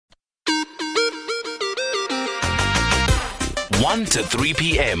1 to 3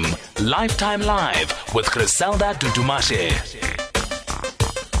 p.m. Lifetime Live with Griselda Dudumashe.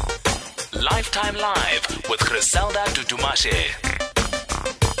 Lifetime Live with Griselda Dudumashe.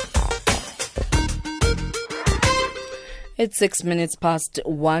 It's 6 minutes past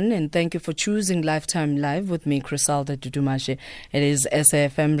 1, and thank you for choosing Lifetime Live with me, Griselda Dudumashe. It is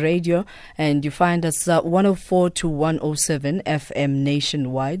SAFM Radio, and you find us 104 to 107 FM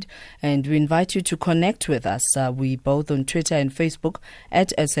nationwide, and we invite you to connect with us. We both on Twitter and Facebook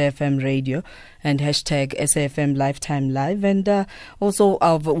at SAFM Radio and hashtag SAFM Lifetime Live, and also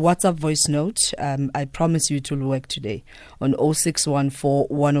our WhatsApp voice note. I promise you it will work today on 0614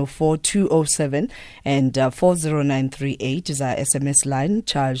 104 207 and 40938 is our SMS line,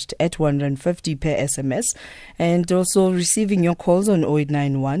 charged at 150 per SMS, and also receiving your calls on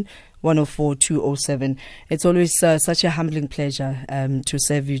 0891 104 207. It's always such a humbling pleasure to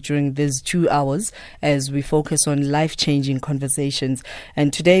serve you during these 2 hours as we focus on life-changing conversations.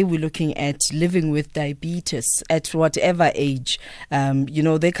 And today we're looking at living with diabetes at whatever age.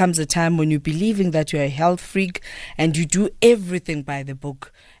 There comes a time when you're believing that you're a health freak and you do everything by the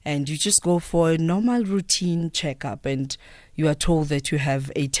book, and you just go for a normal routine checkup and you are told that you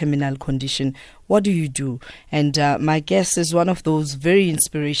have a terminal condition. What do you do? And my guest is one of those very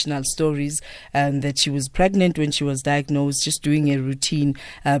inspirational stories that she was pregnant when she was diagnosed, just doing a routine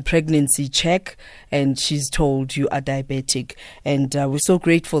pregnancy check, and she's told you are diabetic. And we're so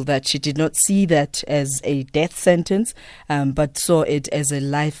grateful that she did not see that as a death sentence, but saw it as a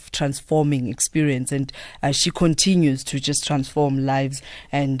life-transforming experience. And she continues to just transform lives,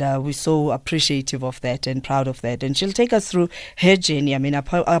 and we're so appreciative of that and proud of that. And she'll take us through her journey. I mean,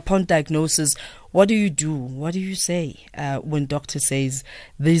 upon diagnosis, what do you do? What do you say when doctor says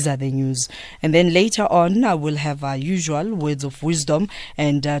these are the news? And then later on, we'll have our usual words of wisdom.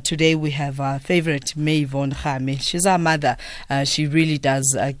 And today we have our favorite, Mayvonne Khame. She's our mother. She really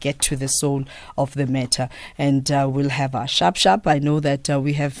does get to the soul of the matter. And we'll have our sharp. I know that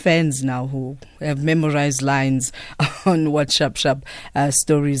we have fans now who have memorized lines on what sharp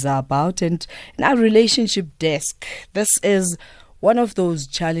stories are about. And in our relationship desk, this is one of those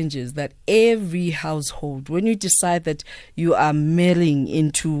challenges that every household, when you decide that you are marrying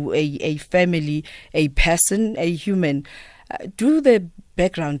into a family, a person, a human, do the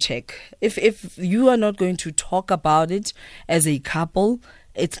background check. If you are not going to talk about it as a couple,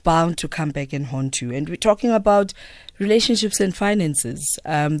 it's bound to come back and haunt you. And we're talking about relationships and finances.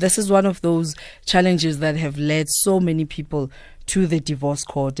 This is one of those challenges that have led so many people to the divorce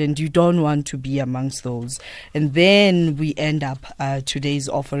court, and you don't want to be amongst those. And then we end up today's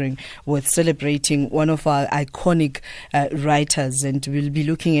offering with celebrating one of our iconic writers, and we'll be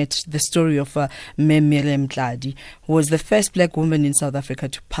looking at the story of Mpolokeng, who was the first black woman in South Africa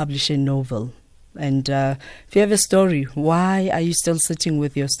to publish a novel. And if you have a story, why are you still sitting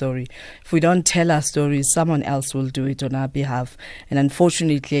with your story? If we don't tell our stories, someone else will do it on our behalf. And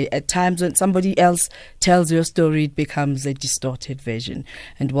unfortunately, at times when somebody else tells your story, it becomes a distorted version.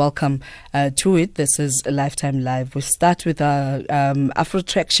 And welcome to it. This is a Lifetime Live. We start with our Afro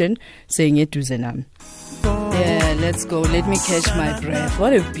Traction, saying it to Zenam. Yeah, let's go. Let me catch my breath.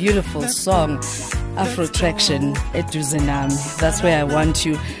 What a beautiful song. Afro Traction, Eduzenam. That's where I want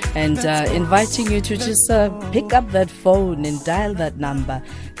you. And inviting you to just pick up that phone and dial that number.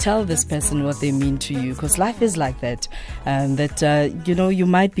 Tell this person what they mean to you, because life is like that. You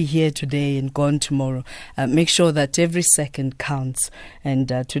might be here today and gone tomorrow. Make sure that every second counts. And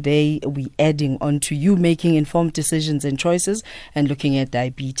today we're adding on to you making informed decisions and choices and looking at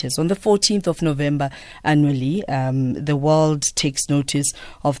diabetes. On the 14th of November annually, the world takes notice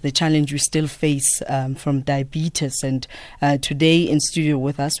of the challenge we still face from diabetes. And today in studio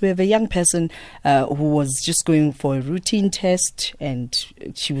with us, we have a young person who was just going for a routine test, and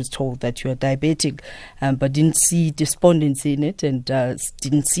she was told that you are diabetic, but didn't see despondency in it, and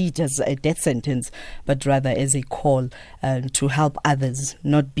didn't see it as a death sentence, but rather as a call to help others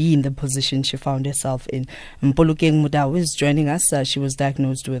not be in the position she found herself in. Mpolokeng Mudau is joining us. She was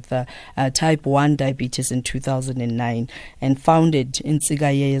diagnosed with type 1 diabetes in 2009 and founded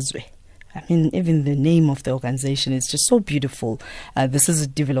Ntsikayezwe. I mean, even the name of the organization is just so beautiful. This is a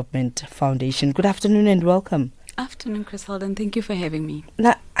development foundation. Good afternoon and welcome. Afternoon, Griselda, and thank you for having me.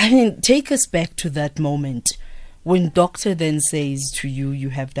 Now, take us back to that moment when doctor then says to you, you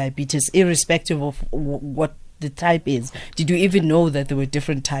have diabetes, irrespective of what the type is. Did you even know that there were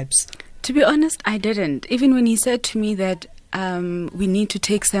different types? To be honest, I didn't. Even when he said to me that we need to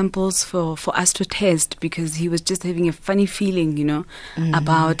take samples for us to test, because he was just having a funny feeling,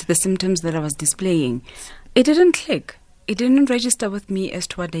 about the symptoms that I was displaying. It didn't click. it didn't register with me as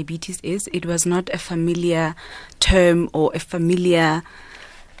to what diabetes is. It was not a familiar term or a familiar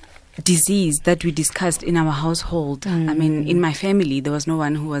disease that we discussed in our household. I mean, in my family, there was no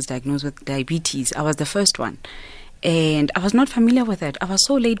one who was diagnosed with diabetes. I was the first one. And I was not familiar with it. I was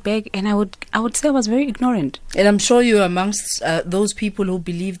so laid back, and I would say I was very ignorant. And I'm sure you're amongst those people who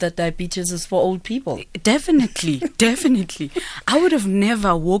believe that diabetes is for old people. Definitely, definitely. I would have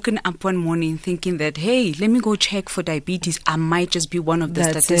never woken up one morning thinking that, hey, let me go check for diabetes. I might just be one of the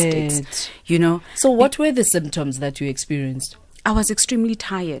statistics, you know. So what were the symptoms that you experienced? I was extremely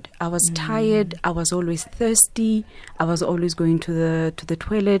tired. I was tired. I was always thirsty. I was always going to the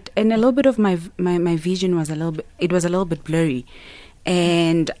toilet, and a little bit of my vision was a little bit blurry.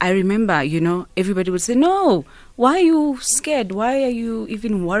 And I remember, you know, everybody would say, "No, why are you scared? Why are you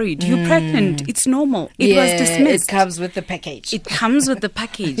even worried? You're pregnant. It's normal." It was dismissed. It comes with the package. It comes with the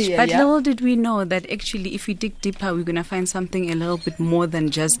package. Little did we know that actually, if we dig deeper, we're going to find something a little bit more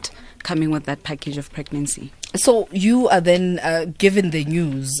than just coming with that package of pregnancy. So you are then given the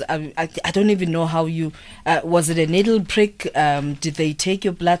news. I don't even know how you... was it a needle prick? Did they take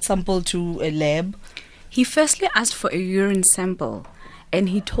your blood sample to a lab? He firstly asked for a urine sample, and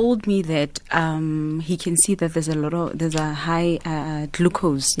he told me that he can see that there's a high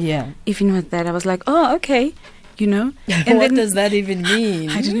glucose. Yeah. Even with that, I was like, oh, okay, you know. And what does that even mean?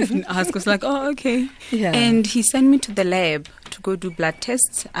 I didn't even ask. I was like, oh, okay. Yeah. And he sent me to the lab to go do blood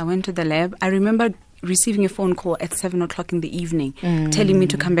tests. I went to the lab. I remember receiving a phone call at 7:00 in the evening telling me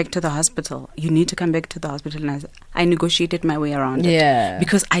to come back to the hospital. You need to come back to the hospital. And I negotiated my way around it.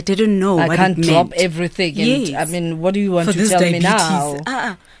 Because I didn't know what it meant. I can't drop everything. And, I mean, what do you want to tell me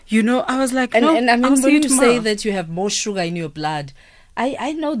now? You know, I was like, and I mean, I'll when you tomorrow. say that you have more sugar in your blood,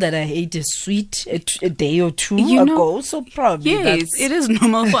 I know that I ate a sweet a day or two ago, so probably yes, it is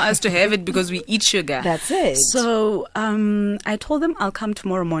normal for us to have it because we eat sugar. That's it. So I told them I'll come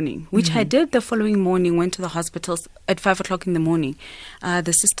tomorrow morning, which I did the following morning. Went to the hospital at 5:00 in the morning.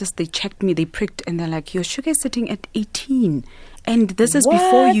 The sisters, they checked me, they pricked, and they're like, your sugar is sitting at 18. And this is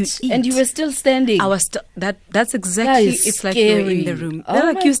before you eat. And you were still standing. I was that's exactly. It's like you were in the room.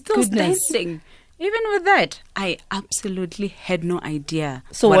 They're like, you're still standing. Even with that, I absolutely had no idea.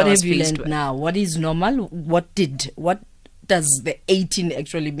 So what have you learned now? What is normal? What does the 18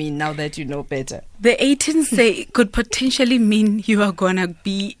 actually mean now that you know better? The 18 say could potentially mean you are gonna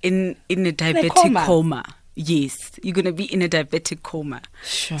be in a diabetic coma. Yes, you're going to be in a diabetic coma.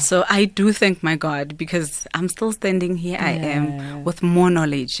 Sure. So I do thank my God because I'm still standing here. I am with more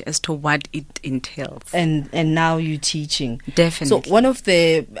knowledge as to what it entails. And now you're teaching. Definitely. So one of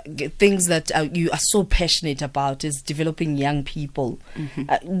the things that you are so passionate about is developing young people.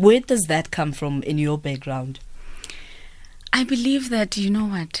 Where does that come from in your background? I believe that, you know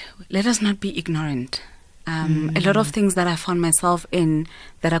what, let us not be ignorant. A lot of things that I found myself in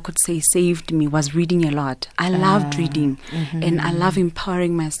that I could say saved me was reading a lot. I loved reading and I love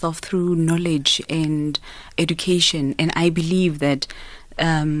empowering myself through knowledge and education. And I believe that,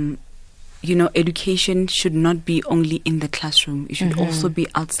 you know, education should not be only in the classroom. It should also be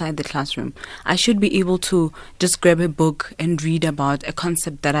outside the classroom. I should be able to just grab a book and read about a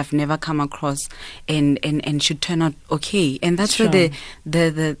concept that I've never come across and should turn out okay. And that's where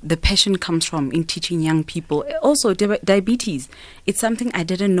the passion comes from in teaching young people. Also, diabetes. It's something I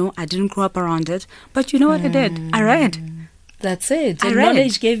didn't know. I didn't grow up around it. But you know what I did? I read. That's it. And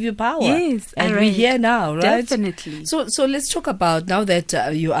knowledge gave you power. Yes, and we're here now, right? Definitely. So let's talk about now that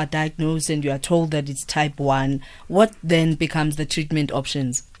you are diagnosed and you are told that it's type 1. What then becomes the treatment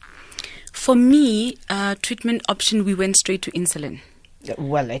options? For me, treatment option, we went straight to insulin.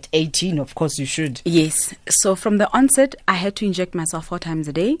 Well, at 18, of course, you should. Yes. So from the onset, I had to inject myself 4 times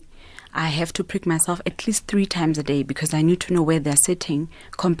a day. I have to prick myself at least 3 times a day because I need to know where they're sitting,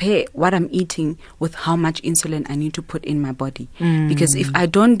 compare what I'm eating with how much insulin I need to put in my body. Because if I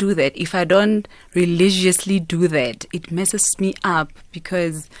don't do that, if I don't religiously do that, it messes me up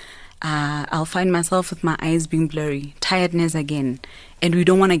because I'll find myself with my eyes being blurry, tiredness again. And we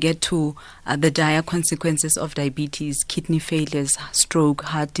don't want to get to the dire consequences of diabetes, kidney failures, stroke,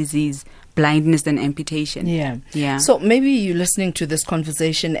 heart disease, blindness and amputation. Yeah. So maybe you're listening to this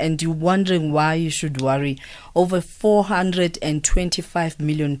conversation and you're wondering why you should worry. Over 425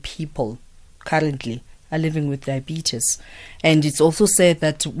 million people currently are living with diabetes. And it's also said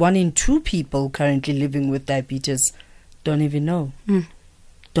that 1 in 2 people currently living with diabetes don't even know.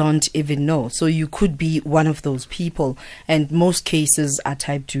 Don't even know. So you could be one of those people, and most cases are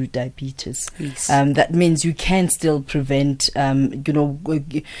type 2 diabetes. Yes. That means you can still prevent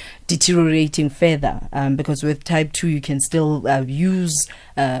deteriorating further, because with type 2 you can still use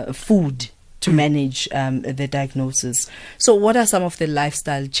food to manage the diagnosis. So what are some of the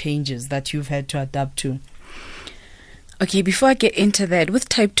lifestyle changes that you've had to adapt to? Okay, before I get into that, with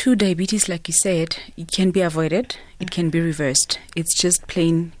type 2 diabetes, like you said, it can be avoided. It can be reversed. It's just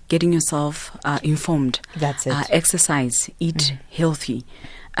plain getting yourself informed. That's it. Exercise, eat healthy.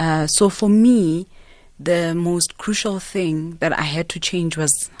 So for me, the most crucial thing that I had to change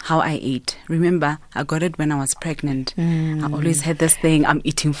was how I ate. Remember, I got it when I was pregnant. I always had this thing, I'm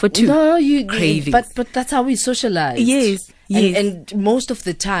eating for two. No, cravings. But that's how we socialize. Yes. And most of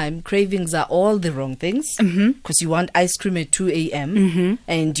the time, cravings are all the wrong things. Because you want ice cream at 2 a.m.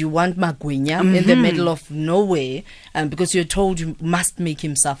 And you want magwinya in the middle of nowhere, because you're told you must make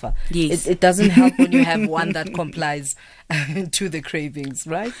him suffer. Yes. It doesn't help when you have one that complies to the cravings,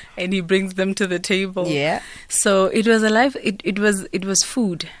 right? And he brings them to the table. Yeah. So it was it was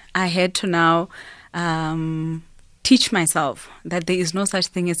food. I had to now teach myself that there is no such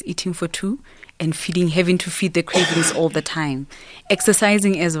thing as eating for two and having to feed the cravings all the time.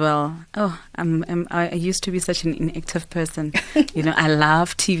 Exercising as well. Oh, I used to be such an inactive person. I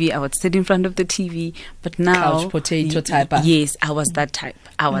love TV. I would sit in front of the TV, but now couch potato type. Yes, I was that type.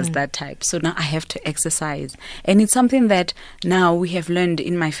 That type. So now I have to exercise, and it's something that now we have learned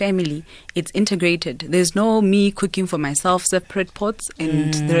in my family. It's integrated. There's no me cooking for myself, separate pots,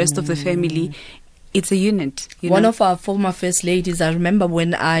 and the rest of the family. It's a unit. One of our former first ladies, I remember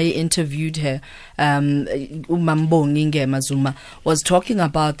when I interviewed her, Umambongi Mazuma, was talking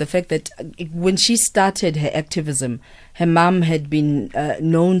about the fact that when she started her activism, her mom had been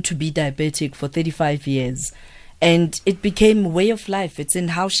known to be diabetic for 35 years. And it became a way of life. It's in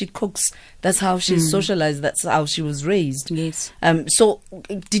how she cooks. That's how she's socialized. That's how she was raised. Yes. So,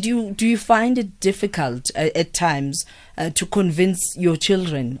 do you find it difficult at times to convince your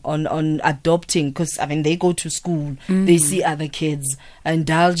children on adopting? Because they go to school, they see other kids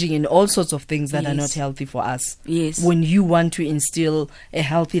indulging in all sorts of things that are not healthy for us. Yes. When you want to instill a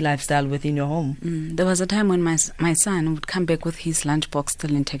healthy lifestyle within your home. There was a time when my son would come back with his lunchbox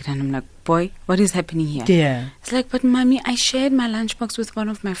still intact, and I'm like, boy, what is happening here? Yeah. It's like, but mommy, I shared my lunchbox with one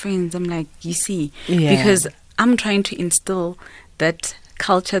of my friends. I'm like, you see, Yeah. because I'm trying to instill that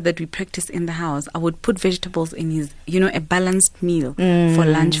culture that we practice in the house. I would put vegetables in his, a balanced meal for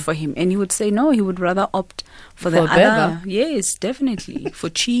lunch for him. And he would say no, he would rather opt for the other. Burger. Yes, definitely. For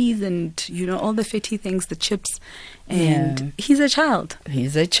cheese and, all the fatty things, the chips. And he's a child.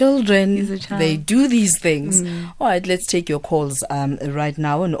 He's a children. He's a child. They do these things. All right, let's take your calls right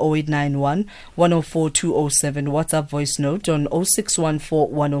now on 0891 104 207. WhatsApp voice note on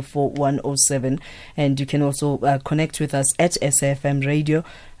 0614 104 107. And you can also connect with us at SAFM Radio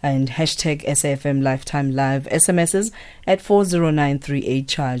and hashtag SAFM Lifetime Live. SMSs at 40938,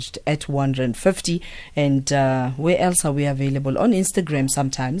 charged at 150. And where else are we available? On Instagram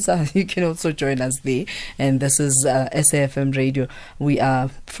sometimes. You can also join us there. And this is SAFM Radio. We are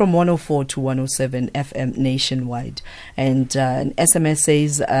from 104 to 107 FM nationwide. And an SMS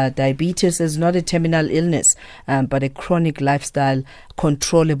says diabetes is not a terminal illness, but a chronic lifestyle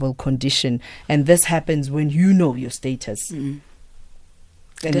controllable condition. And this happens when you know your status.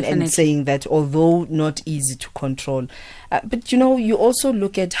 And saying that although not easy to control, but you also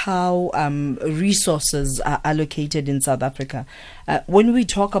look at how resources are allocated in South Africa. When we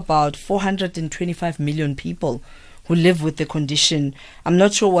talk about 425 million people who live with the condition, I'm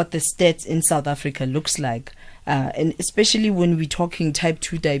not sure what the stats in South Africa looks like, and especially when we're talking type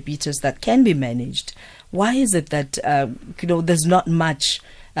 2 diabetes that can be managed. Why is it that there's not much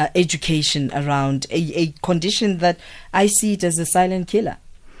education around a condition that I see it as a silent killer?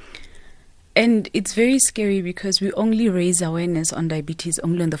 And it's very scary because we only raise awareness on diabetes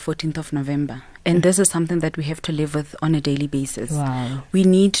only on the 14th of November. And this is something that we have to live with on a daily basis. Wow. We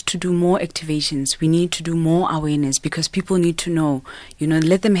need to do more activations. We need to do more awareness because people need to know,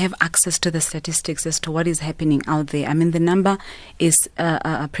 let them have access to the statistics as to what is happening out there. The number is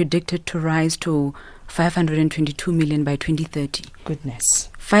predicted to rise to 522 million by 2030. Goodness.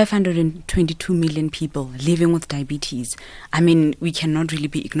 522 million people living with diabetes. We cannot really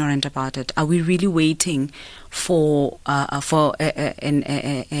be ignorant about it. Are we really waiting for an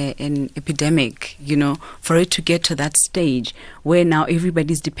epidemic, for it to get to that stage where now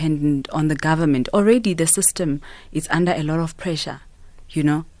everybody's dependent on the government? Already the system is under a lot of pressure.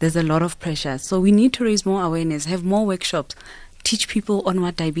 There's a lot of pressure. So we need to raise more awareness, have more workshops, teach people on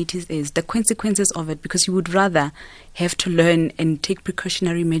what diabetes is, the consequences of it, because you would rather have to learn and take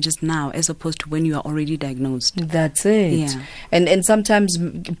precautionary measures now as opposed to when you are already diagnosed. That's it. Yeah. And sometimes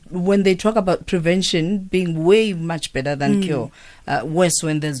when they talk about prevention being way much better than cure, worse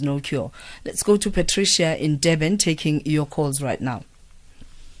when there's no cure. Let's go to Patricia in Durban taking your calls right now.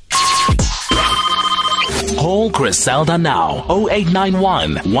 Call Griselda now,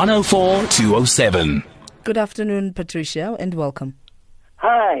 0891 104 207. Good afternoon, Patricia, and welcome.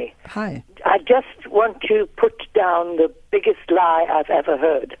 Hi. Hi. I just want to put down the biggest lie I've ever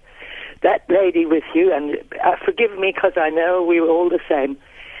heard. That lady with you, and forgive me because I know we were all the same,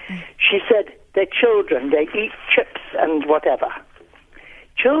 she said they're children, they eat chips and whatever.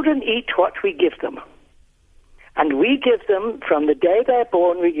 Children eat what we give them. And we give them, from the day they're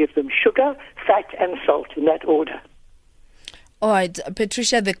born, we give them sugar, fat and salt in that order. All right,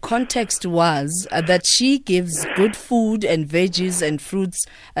 Patricia, the context was that she gives good food and veggies and fruits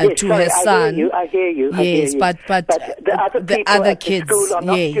to her son. I hear you. Yes, but the other people other at kids, the school are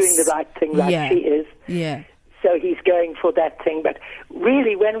not doing the right thing like she is. Yeah. So he's going for that thing. But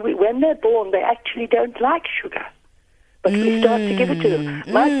really, when they're born, they actually don't like sugar. But we start to give it to them.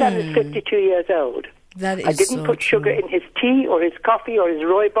 My son is 52 years old. That is I didn't so put sugar true. in his tea or his coffee or his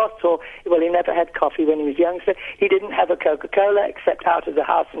rooibos, he never had coffee when he was young. So he didn't have a Coca-Cola except out of the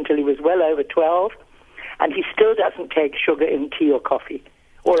house until he was well over 12. And he still doesn't take sugar in tea or coffee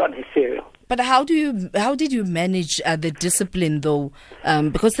or on his cereal. But how did you manage the discipline though?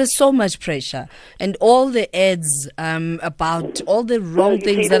 Because there's so much pressure and all the ads about all the wrong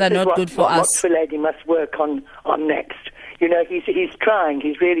things that are not good for us. What lady must work on next. You know, he's trying.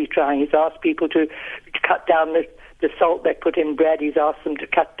 He's really trying. He's asked people to cut down the salt they put in bread. He's asked them to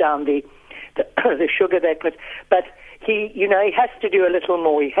cut down the sugar they put. But he has to do a little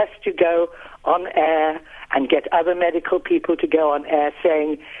more. He has to go on air and get other medical people to go on air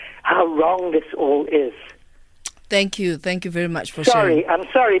saying how wrong this all is. Thank you very much for sharing. I'm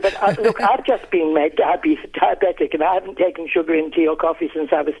sorry, but look, I've just been made diabetic, and I haven't taken sugar in tea or coffee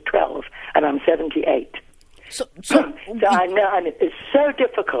since I was 12, and I'm 78. So I know, and it's so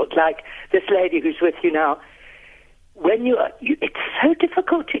difficult. Like this lady who's with you now, it's so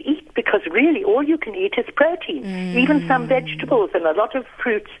difficult to eat because really all you can eat is protein. Even some vegetables and a lot of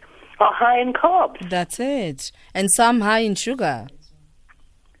fruits are high in carbs. That's it, and some high in sugar.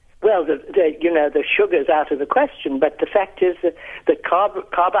 Well, the sugar's out of the question, but the fact is that the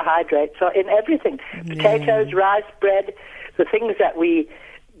carbohydrates are in everything. Potatoes, rice, bread, the things that we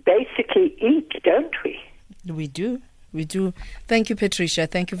basically eat, don't we? We do. Thank you, Patricia.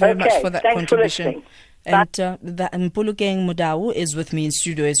 Thank you very much for that contribution. And the Mpolokeng Mudau is with me in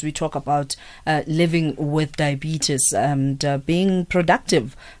studio as we talk about living with diabetes and being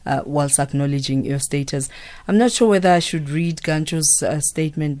productive whilst acknowledging your status. I'm not sure whether I should read Gancho's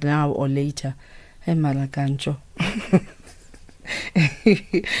statement now or later. Hey, Mala Gancho.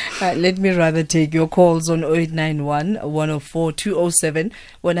 Let me rather take your calls on 0891 104 207.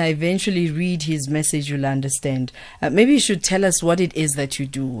 When I eventually read his message, you'll understand. Maybe you should tell us what it is that you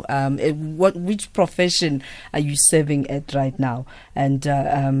do. Which profession are you serving at right now? And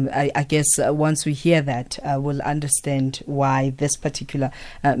I guess once we hear that, we'll understand why this particular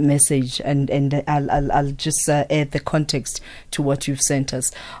message. And I'll just add the context to what you've sent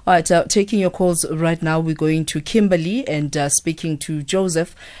us. All right, taking your calls right now, we're going to Kimberly and speaking to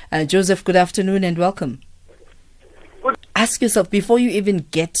Joseph. Joseph, good afternoon and welcome. Ask yourself, before you even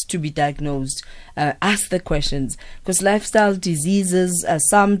get to be diagnosed, ask the questions, because lifestyle diseases,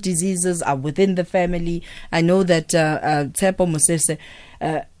 some diseases are within the family. I know that Tsepo Mosese,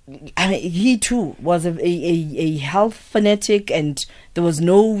 he too was a health fanatic, and there was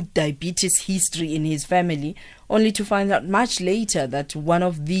no diabetes history in his family, only to find out much later that one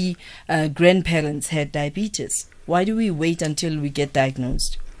of the grandparents had diabetes. Why do we wait until we get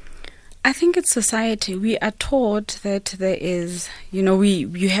diagnosed? I think it's society. We are taught that there is,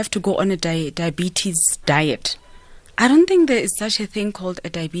 you have to go on a diabetes diet. I don't think there is such a thing called a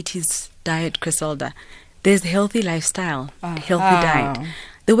diabetes diet, Griselda. There's healthy lifestyle, healthy diet.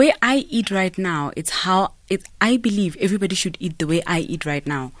 The way I eat right now, I believe everybody should eat the way I eat right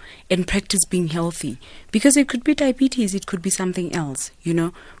now and practice being healthy. Because it could be diabetes, it could be something else,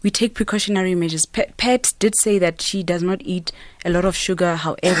 We take precautionary measures. Pat did say that she does not eat a lot of sugar.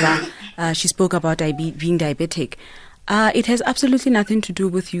 However, she spoke about being diabetic. It has absolutely nothing to do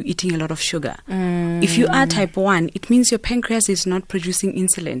with you eating a lot of sugar. If you are type 1, it means your pancreas is not producing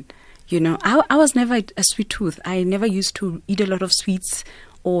insulin. I was never a sweet tooth. I never used to eat a lot of sweets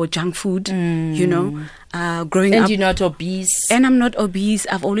or junk food, growing up. And you're not obese. And I'm not obese.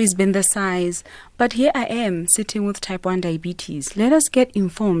 I've always been the size. But here I am sitting with type 1 diabetes. Let us get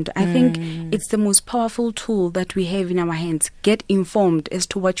informed. I think it's the most powerful tool that we have in our hands. Get informed as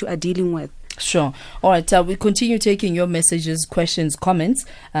to what you are dealing with. Sure. All right. We continue taking your messages, questions, comments.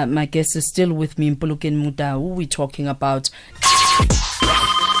 My guest is still with me, Mpolokeng Mudau. We're talking about...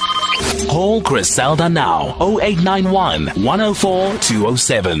 Call Griselda now, 0891 104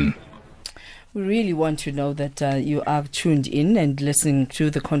 207. We really want to know that you are tuned in and listening to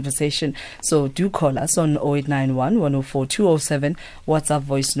the conversation. So do call us on 0891 104 207, WhatsApp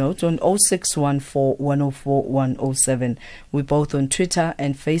voice note on 0614 104 107. We're both on Twitter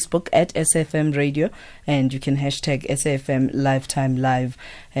and Facebook at SFM Radio, and you can hashtag SFM Lifetime Live.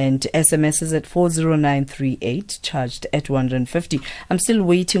 And SMS is at 40938, charged at 150. I'm still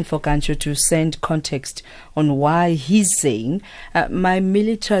waiting for Kancho to send context on why he's saying my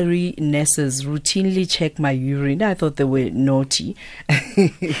military nurses routinely check my urine. I thought they were naughty.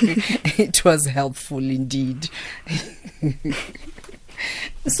 It was helpful indeed.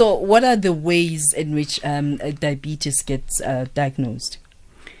 So what are the ways in which diabetes gets diagnosed?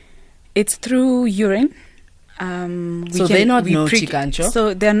 It's through urine. So they're not naughty, Kancho?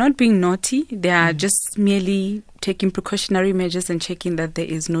 So they're not being naughty. They are just merely taking precautionary measures and checking that there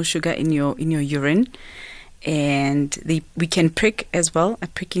is no sugar in your urine. And we can prick as well, a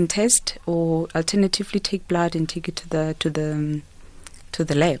pricking test, or alternatively take blood and take it to the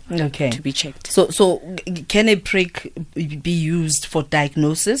lab, to be checked. So can a prick be used for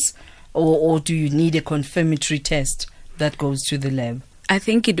diagnosis, or do you need a confirmatory test that goes to the lab? I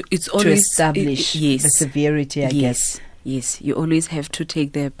think it's always to establish the severity, I guess. Yes, you always have to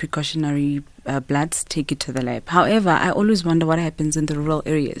take the precautionary bloods, take it to the lab. However, I always wonder what happens in the rural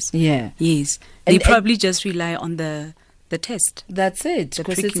areas. Yeah. Yes. They probably just rely on the test. That's it,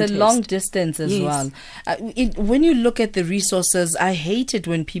 because it's a long distance as well. When you look at the resources, I hate it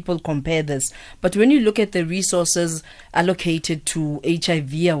when people compare this, but when you look at the resources allocated to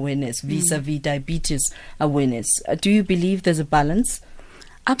HIV awareness vis-a-vis diabetes awareness, do you believe there's a balance?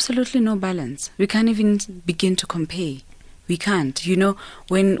 Absolutely no balance. We can't even begin to compare. We can't. You know,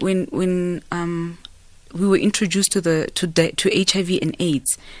 when we were introduced to HIV and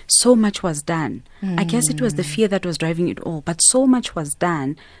AIDS, so much was done. I guess it was the fear that was driving it all, but so much was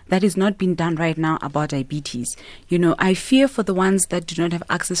done that is not being done right now about diabetes. You know, I fear for the ones that do not have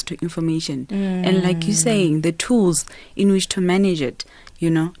access to information. And like you're saying, the tools in which to manage it, you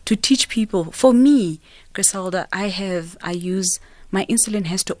know, to teach people. For me, Griselda, I use... My insulin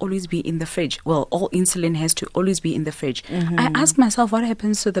has to always be in the fridge. Well, all insulin has to always be in the fridge. I ask myself, what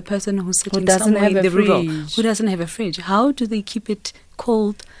happens to the person who's sitting somewhere in the rural, who doesn't have a fridge? How do they keep it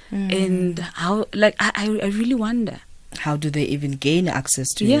cold? And how, like, I really wonder. How do they even gain access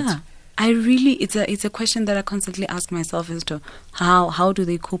to it? Yeah, it's a question that I constantly ask myself as to how do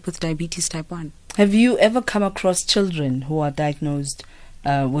they cope with diabetes type 1? Have you ever come across children who are diagnosed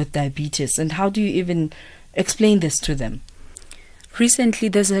with diabetes, and how do you even explain this to them? Recently,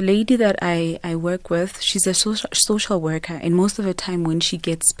 there's a lady that I work with. She's a social worker, and most of the time when she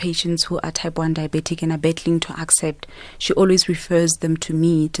gets patients who are type 1 diabetic and are battling to accept, she always refers them to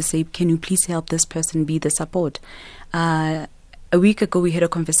me to say, can you please help this person, be the support? A week ago, we had a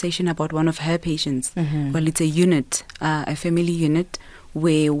conversation about one of her patients. Well, it's a unit, a family unit,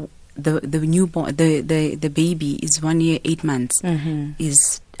 where the newborn, the baby is 1 year, 8 months,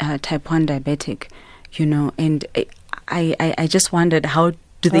 is type 1 diabetic, you know, and I just wondered, how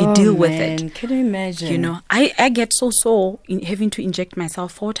do they deal with it? Can you imagine? You know, I get so sore in having to inject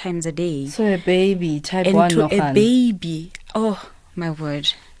myself 4 times a day. So a baby, type and 1 to a baby, oh my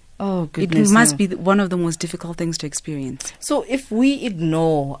word. Oh goodness. It must be one of the most difficult things to experience. So if we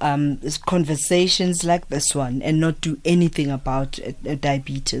ignore conversations like this one and not do anything about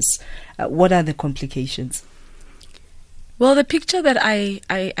diabetes, what are the complications? Well, the picture that I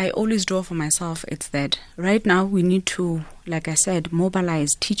always draw for myself is that right now we need to, like I said,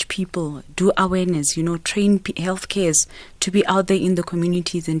 mobilize, teach people, do awareness, you know, train healthcares to be out there in the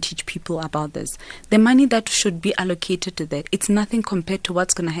communities and teach people about this. The money that should be allocated to that, it's nothing compared to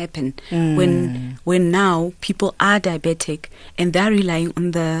what's going to happen when now people are diabetic and they're relying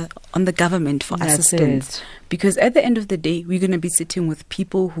on the government for assistance. Because at the end of the day, we're going to be sitting with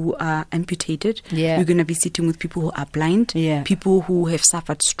people who are amputated. We're going to be sitting with people who are blind, people who have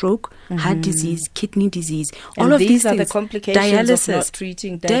suffered stroke, heart disease, kidney disease. And all of these are things, the complications dialysis, of not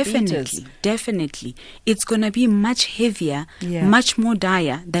treating diabetes. Definitely. It's going to be much heavier, much more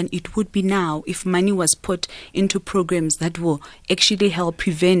dire than it would be now if money was put into programs that will actually help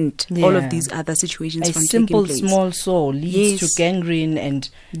prevent all of these other situations from taking place. A simple small sore leads to gangrene and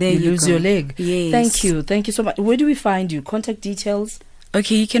you lose your leg. Thank you so much. Where do we find you? Contact details?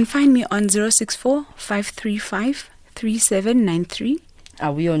 Okay, you can find me on 064 535 3793.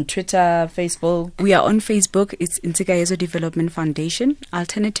 Are we on Twitter, Facebook? We are on Facebook. It's Ntsikayezwe Development Foundation.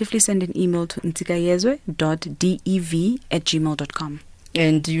 Alternatively, send an email to ntsikayezwe.dev@gmail.com.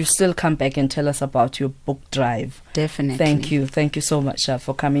 And you still come back and tell us about your book drive. Definitely. Thank you so much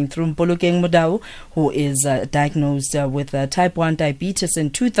for coming through. Mpolokeng Mudau, who is diagnosed with type 1 diabetes in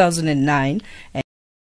 2009.